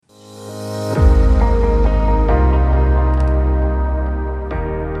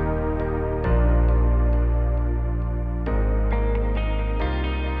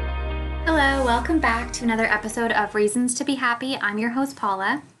to another episode of Reasons to Be Happy. I'm your host,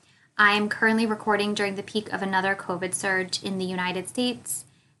 Paula. I am currently recording during the peak of another COVID surge in the United States.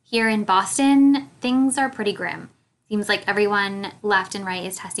 Here in Boston, things are pretty grim. Seems like everyone left and right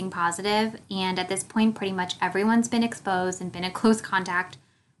is testing positive, and at this point, pretty much everyone's been exposed and been in close contact.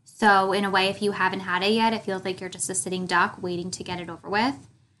 So in a way, if you haven't had it yet, it feels like you're just a sitting duck waiting to get it over with.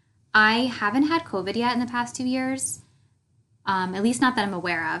 I haven't had COVID yet in the past 2 years, at least not that I'm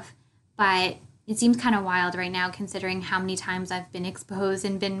aware of, but it seems kind of wild right now considering how many times I've been exposed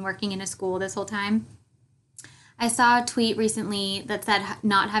and been working in a school this whole time. I saw a tweet recently that said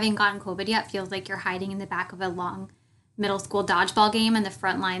not having gotten COVID yet feels like you're hiding in the back of a long middle school dodgeball game and the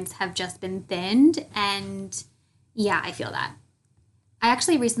front lines have just been thinned. And yeah, I feel that. I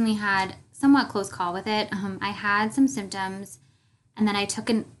actually recently had somewhat close call with it. I had some symptoms and then I took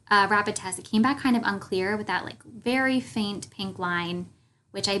a rapid test. It came back kind of unclear with that like very faint pink line,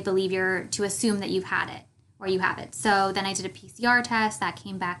 which I believe you're to assume that you've had it or you have it. So then I did a PCR test that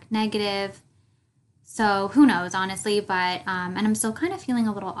came back negative. So who knows, honestly, but, and I'm still kind of feeling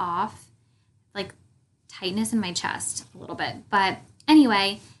a little off, like tightness in my chest a little bit. But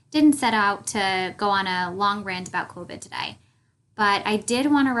anyway, didn't set out to go on a long rant about COVID today. But I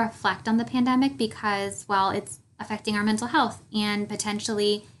did want to reflect on the pandemic because, well, it's affecting our mental health and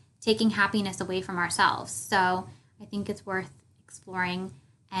potentially taking happiness away from ourselves. So I think it's worth exploring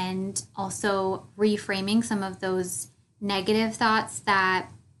and also reframing some of those negative thoughts that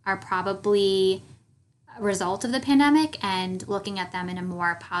are probably a result of the pandemic and looking at them in a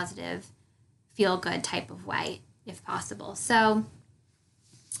more positive, feel-good type of way, if possible. So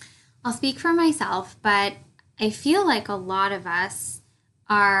I'll speak for myself, but I feel like a lot of us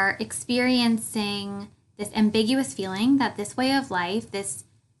are experiencing this ambiguous feeling that this way of life, this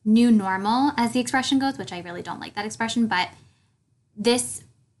new normal, as the expression goes, which I really don't like that expression, but this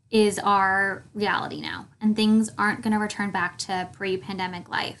is our reality now, and things aren't going to return back to pre-pandemic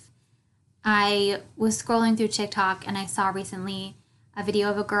life. I was scrolling through TikTok and I saw recently a video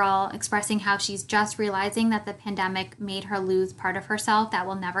of a girl expressing how she's just realizing that the pandemic made her lose part of herself that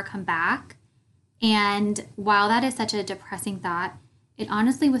will never come back. And while that is such a depressing thought, it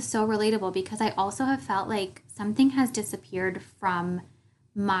honestly was so relatable because I also have felt like something has disappeared from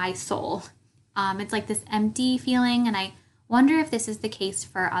my soul. It's like this empty feeling, and I wonder if this is the case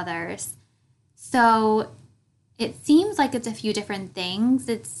for others. So it seems like it's a few different things.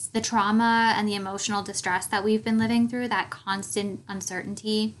 It's the trauma and the emotional distress that we've been living through, that constant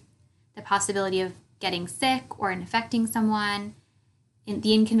uncertainty, the possibility of getting sick or infecting someone,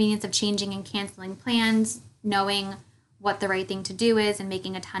 the inconvenience of changing and canceling plans, knowing what the right thing to do is and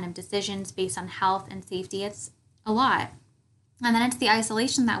making a ton of decisions based on health and safety. It's a lot. And then it's the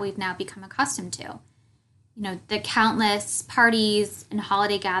isolation that we've now become accustomed to. You know, the countless parties and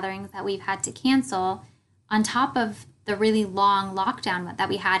holiday gatherings that we've had to cancel on top of the really long lockdown that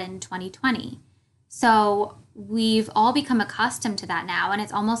we had in 2020. So we've all become accustomed to that now, and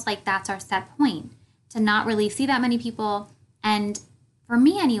it's almost like that's our set point, to not really see that many people. And for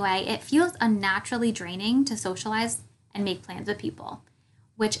me anyway, it feels unnaturally draining to socialize and make plans with people,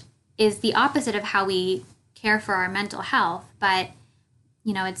 which is the opposite of how we care for our mental health. But,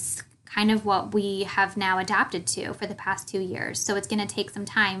 you know, it's kind of what we have now adapted to for the past 2 years. So it's going to take some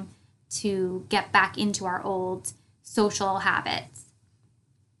time to get back into our old social habits.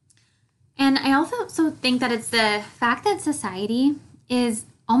 And I also think that it's the fact that society is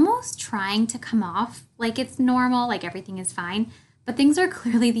almost trying to come off like it's normal, like everything is fine, but things are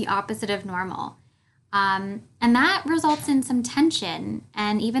clearly the opposite of normal. And that results in some tension,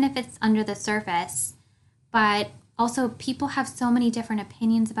 and even if it's under the surface, but also people have so many different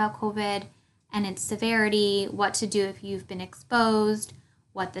opinions about COVID and its severity, what to do if you've been exposed,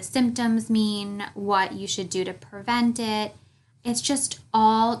 what the symptoms mean, what you should do to prevent it. It's just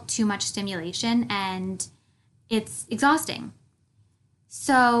all too much stimulation and it's exhausting.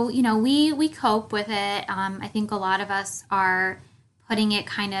 So, you know, we cope with it. I think a lot of us are putting it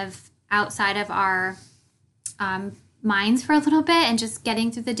kind of outside of our minds for a little bit and just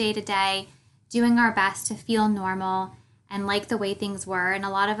getting through the day to day, doing our best to feel normal and like the way things were. And a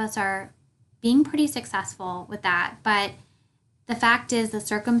lot of us are being pretty successful with that. But the fact is the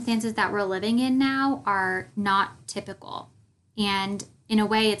circumstances that we're living in now are not typical. And in a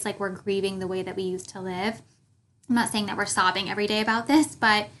way, it's like we're grieving the way that we used to live. I'm not saying that we're sobbing every day about this,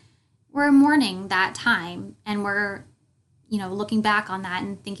 but we're mourning that time. And we're, you know, looking back on that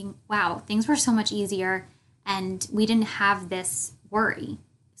and thinking, wow, things were so much easier and we didn't have this worry.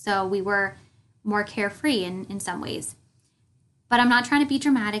 So we were more carefree in some ways. But I'm not trying to be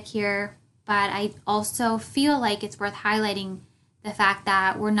dramatic here, but I also feel like it's worth highlighting the fact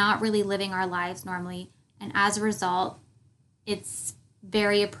that we're not really living our lives normally. And as a result, it's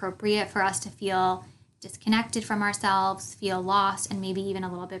very appropriate for us to feel disconnected from ourselves, feel lost, and maybe even a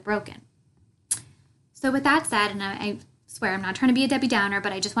little bit broken. So with that said, and I swear I'm not trying to be a Debbie Downer,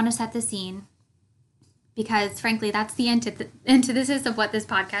 but I just want to set the scene because frankly, that's the antithesis of what this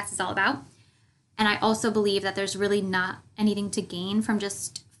podcast is all about. And I also believe that there's really not anything to gain from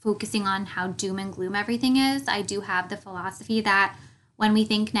just focusing on how doom and gloom everything is. I do have the philosophy that when we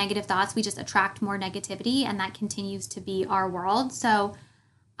think negative thoughts, we just attract more negativity, and that continues to be our world. So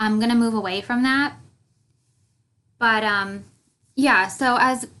I'm going to move away from that. But yeah, so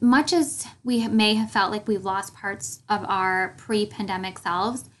as much as we may have felt like we've lost parts of our pre-pandemic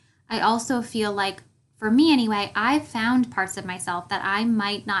selves, I also feel like, for me anyway, I've found parts of myself that I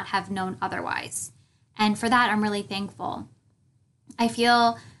might not have known otherwise. And for that, I'm really thankful. I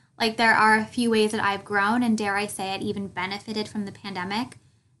feel like there are a few ways that I've grown, and dare I say it, even benefited from the pandemic.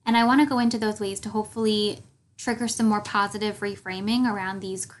 And I want to go into those ways to hopefully trigger some more positive reframing around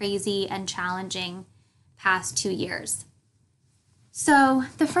these crazy and challenging past 2 years. So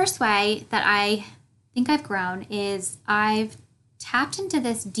the first way that I think I've grown is I've tapped into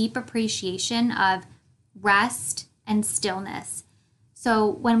this deep appreciation of rest and stillness. So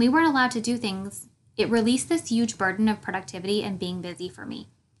when we weren't allowed to do things, it released this huge burden of productivity and being busy for me.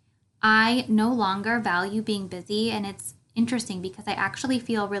 I no longer value being busy, and it's interesting because I actually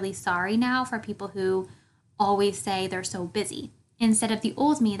feel really sorry now for people who always say they're so busy, instead of the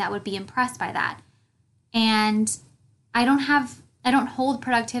old me that would be impressed by that. And I don't hold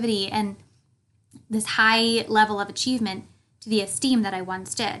productivity and this high level of achievement to the esteem that I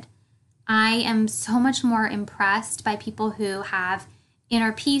once did. I am so much more impressed by people who have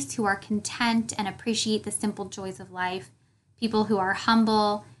inner peace, who are content and appreciate the simple joys of life, people who are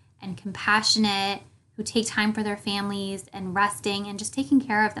humble and compassionate, who take time for their families and resting and just taking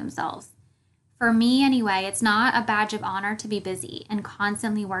care of themselves. For me anyway, it's not a badge of honor to be busy and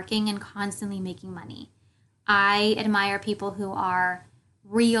constantly working and constantly making money. I admire people who are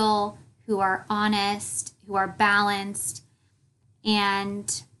real, who are honest, who are balanced,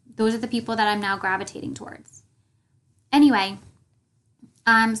 and those are the people that I'm now gravitating towards. Anyway,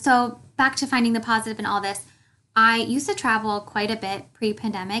 so back to finding the positive in all this. I used to travel quite a bit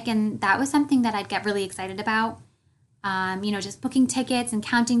pre-pandemic, and that was something that I'd get really excited about. Just booking tickets and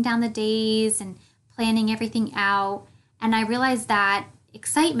counting down the days and planning everything out. And I realized that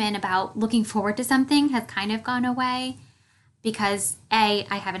excitement about looking forward to something has kind of gone away because A,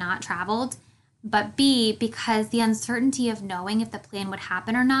 I have not traveled, but B, because the uncertainty of knowing if the plan would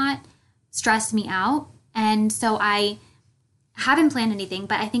happen or not stressed me out. And so I haven't planned anything,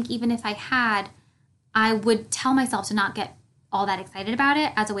 but I think even if I had, I would tell myself to not get all that excited about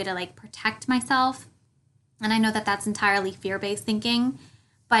it as a way to like protect myself. And I know that that's entirely fear-based thinking,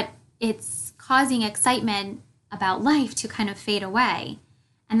 but it's causing excitement about life to kind of fade away.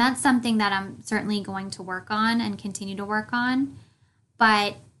 And that's something that I'm certainly going to work on and continue to work on.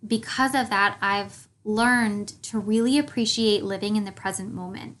 But because of that, I've learned to really appreciate living in the present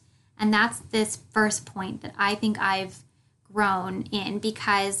moment. And that's this first point that I think I've grown in,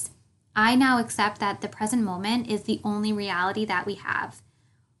 because I now accept that the present moment is the only reality that we have.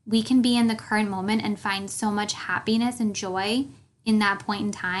 We can be in the current moment and find so much happiness and joy in that point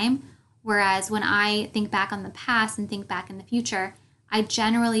in time. Whereas when I think back on the past and think back in the future, I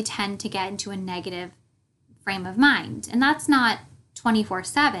generally tend to get into a negative frame of mind. And that's not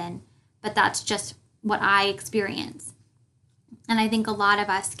 24/7, but that's just what I experience. And I think a lot of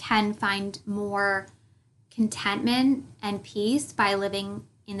us can find more contentment and peace by living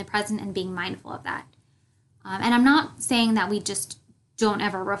in the present and being mindful of that. And I'm not saying that we just don't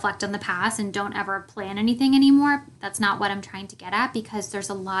ever reflect on the past and don't ever plan anything anymore. That's not what I'm trying to get at, because there's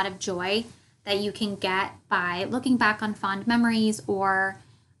a lot of joy that you can get by looking back on fond memories or,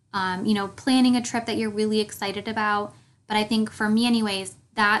 planning a trip that you're really excited about. But I think for me anyways,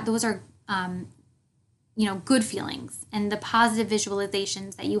 that those are, good feelings and the positive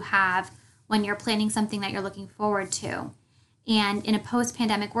visualizations that you have when you're planning something that you're looking forward to. And in a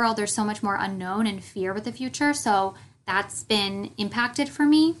post-pandemic world, there's so much more unknown and fear with the future. So that's been impacted for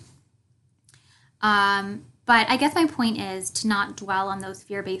me. But I guess my point is to not dwell on those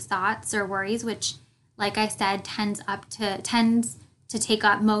fear-based thoughts or worries, which, like I said, tends to take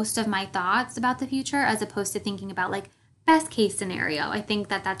up most of my thoughts about the future, as opposed to thinking about like best case scenario. I think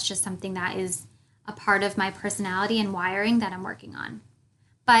that that's just something that is a part of my personality and wiring that I'm working on.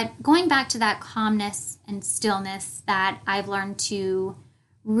 But going back to that calmness and stillness that I've learned to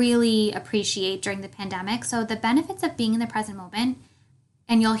really appreciate during the pandemic. So the benefits of being in the present moment,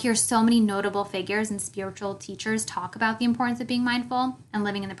 And you'll hear so many notable figures and spiritual teachers talk about the importance of being mindful and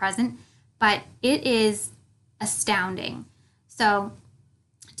living in the present, but it is astounding. So,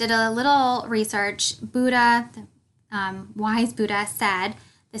 did a little research. Buddha, wise Buddha, said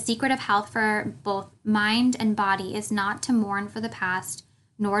the secret of health for both mind and body is not to mourn for the past,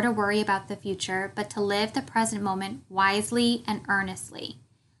 nor to worry about the future, but to live the present moment wisely and earnestly.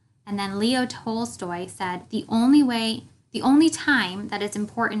 And then Leo Tolstoy said, the only time that is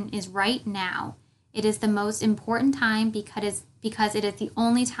important is right now. It is the most important time because it is the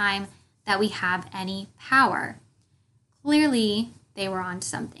only time that we have any power. Clearly, they were onto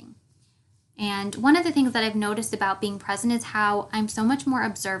something. And one of the things that I've noticed about being present is how I'm so much more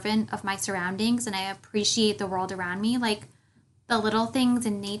observant of my surroundings and I appreciate the world around me, like the little things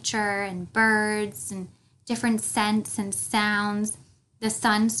in nature and birds and different scents and sounds, the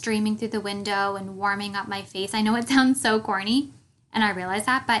sun streaming through the window and warming up my face. I know it sounds so corny, and I realize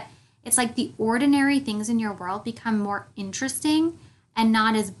that, but it's like the ordinary things in your world become more interesting and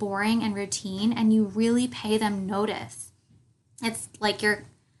not as boring and routine, and you really pay them notice. It's like you're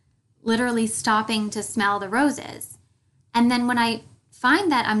literally stopping to smell the roses. And then when I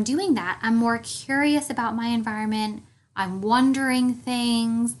find that I'm doing that, I'm more curious about my environment. I'm wondering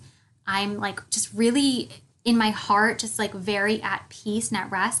things. I'm like just really in my heart, just like very at peace and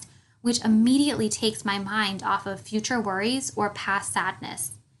at rest, which immediately takes my mind off of future worries or past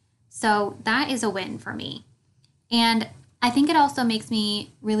sadness. So that is a win for me. And I think it also makes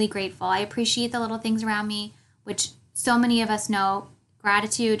me really grateful. I appreciate the little things around me, which so many of us know.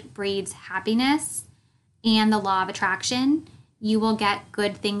 Gratitude breeds happiness and the law of attraction. You will get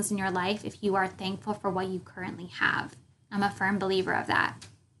good things in your life if you are thankful for what you currently have. I'm a firm believer of that.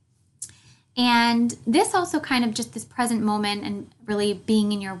 And this also kind of just this present moment and really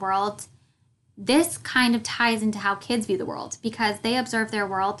being in your world, this kind of ties into how kids view the world because they observe their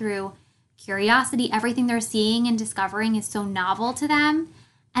world through curiosity. Everything they're seeing and discovering is so novel to them,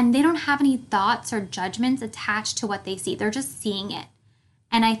 and they don't have any thoughts or judgments attached to what they see. They're just seeing it.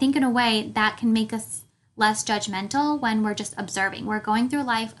 And I think in a way that can make us less judgmental when we're just observing. We're going through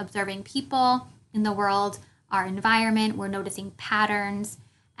life observing people in the world, our environment, we're noticing patterns,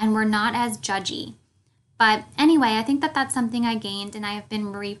 and we're not as judgy. But anyway, I think that that's something I gained and I have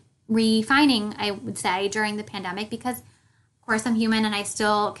been refining, I would say, during the pandemic because, of course, I'm human and I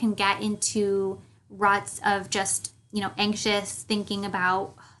still can get into ruts of just, anxious thinking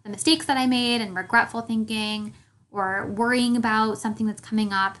about the mistakes that I made and regretful thinking or worrying about something that's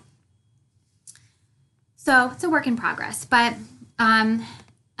coming up. So it's a work in progress. But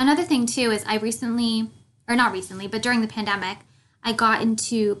another thing, too, is during the pandemic, I got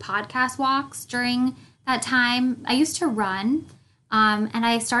into podcast walks during that time. I used to run, and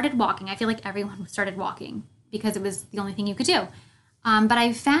I started walking. I feel like everyone started walking because it was the only thing you could do. But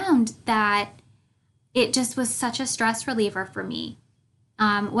I found that it just was such a stress reliever for me.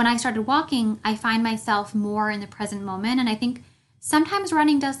 When I started walking, I find myself more in the present moment. And I think sometimes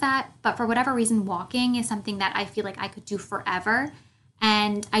running does that, but for whatever reason, walking is something that I feel like I could do forever.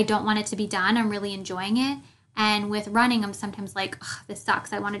 And I don't want it to be done. I'm really enjoying it. And with running, I'm sometimes like, this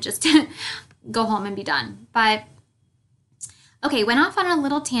sucks. I want to just go home and be done. But okay, went off on a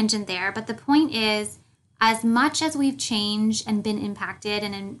little tangent there. But the point is, as much as we've changed and been impacted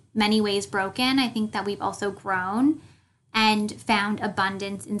and in many ways broken, I think that we've also grown and found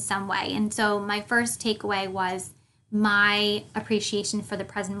abundance in some way. And so my first takeaway was my appreciation for the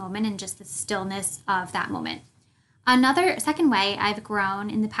present moment and just the stillness of that moment. Another second way I've grown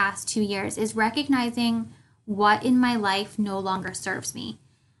in the past 2 years is recognizing what in my life no longer serves me.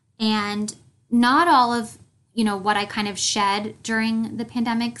 And not all of, what I kind of shed during the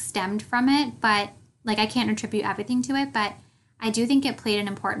pandemic stemmed from it, but I can't attribute everything to it, but I do think it played an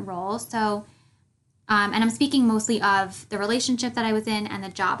important role. So, and I'm speaking mostly of the relationship that I was in and the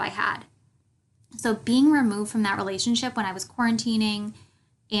job I had. So being removed from that relationship when I was quarantining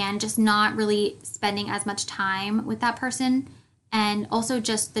and just not really spending as much time with that person, and also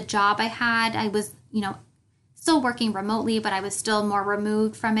just the job I had, I was, still working remotely, but I was still more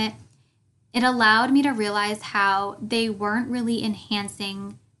removed from it. It allowed me to realize how they weren't really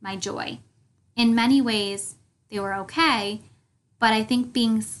enhancing my joy. In many ways, they were okay, but I think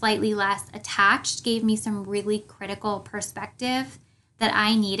being slightly less attached gave me some really critical perspective that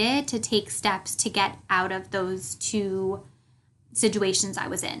I needed to take steps to get out of those two situations I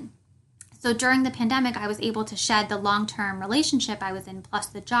was in. So during the pandemic, I was able to shed the long-term relationship I was in plus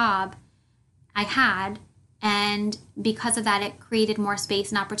the job I had. And because of that, it created more space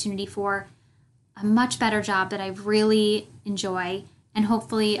and opportunity for a much better job that I really enjoy and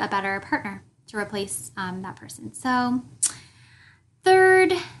hopefully a better partner to replace that person. So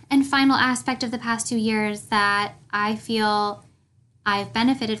third and final aspect of the past 2 years that I feel I've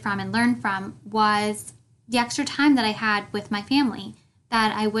benefited from and learned from was the extra time that I had with my family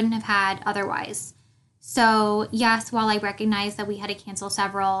that I wouldn't have had otherwise. So, yes, while I recognize that we had to cancel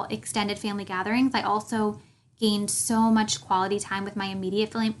several extended family gatherings, I also gained so much quality time with my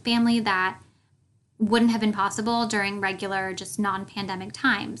immediate family that wouldn't have been possible during regular, just non pandemic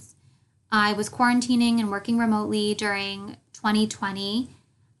times. I was quarantining and working remotely during 2020,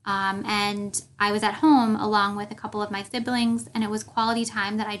 and I was at home along with a couple of my siblings, and it was quality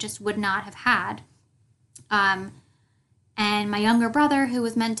time that I just would not have had. And my younger brother, who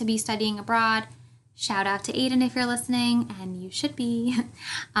was meant to be studying abroad, shout out to Aiden if you're listening, and you should be.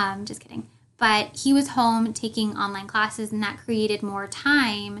 Just kidding. But he was home taking online classes, and that created more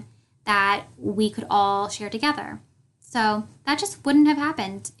time that we could all share together. So that just wouldn't have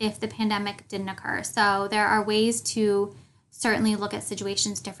happened if the pandemic didn't occur. So there are ways to certainly look at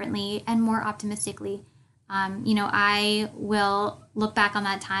situations differently and more optimistically. I will look back on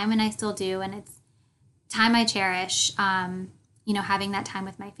that time, and I still do, and it's time I cherish, having that time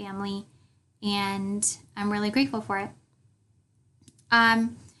with my family, and I'm really grateful for it.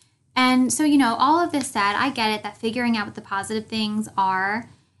 And so, all of this said, I get it that figuring out what the positive things are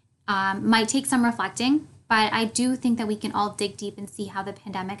might take some reflecting, but I do think that we can all dig deep and see how the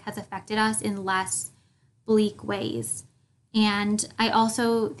pandemic has affected us in less bleak ways. And I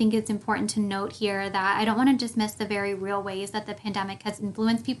also think it's important to note here that I don't want to dismiss the very real ways that the pandemic has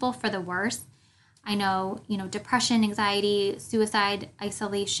influenced people for the worse. I know, depression, anxiety, suicide,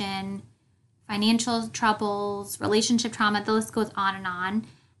 isolation, financial troubles, relationship trauma, the list goes on.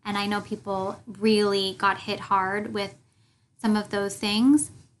 And I know people really got hit hard with some of those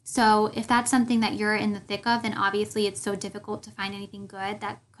things. So if that's something that you're in the thick of, then obviously it's so difficult to find anything good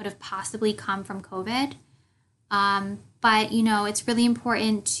that could have possibly come from COVID. But, it's really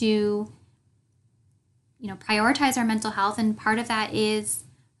important to, prioritize our mental health. And part of that is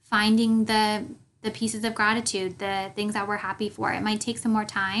finding the pieces of gratitude, the things that we're happy for. It might take some more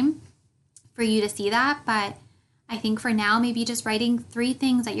time for you to see that, but I think for now, maybe just writing 3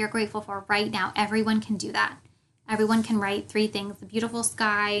 things that you're grateful for right now. Everyone can do that. Everyone can write 3 things: the beautiful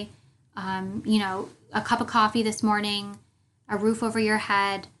sky, a cup of coffee this morning, a roof over your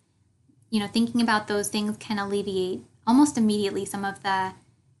head. Thinking about those things can alleviate almost immediately some of the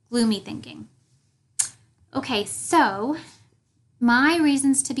gloomy thinking. Okay, so my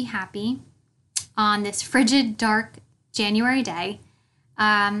reasons to be happy on this frigid, dark January day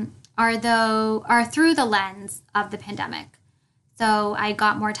are through the lens of the pandemic. So I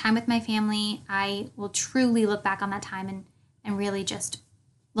got more time with my family. I will truly look back on that time and really just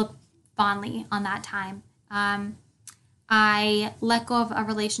look fondly on that time. I let go of a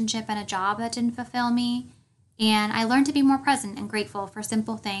relationship and a job that didn't fulfill me, and I learned to be more present and grateful for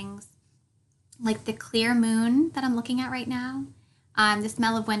simple things like the clear moon that I'm looking at right now, the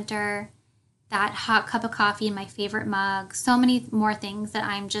smell of winter, that hot cup of coffee in my favorite mug, so many more things that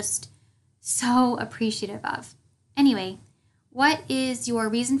I'm just so appreciative of. Anyway, what is your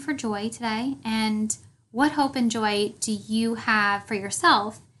reason for joy today, and what hope and joy do you have for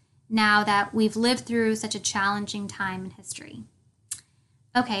yourself now that we've lived through such a challenging time in history?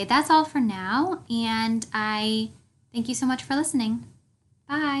 Okay, that's all for now, and I thank you so much for listening.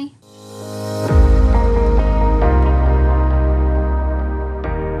 Bye.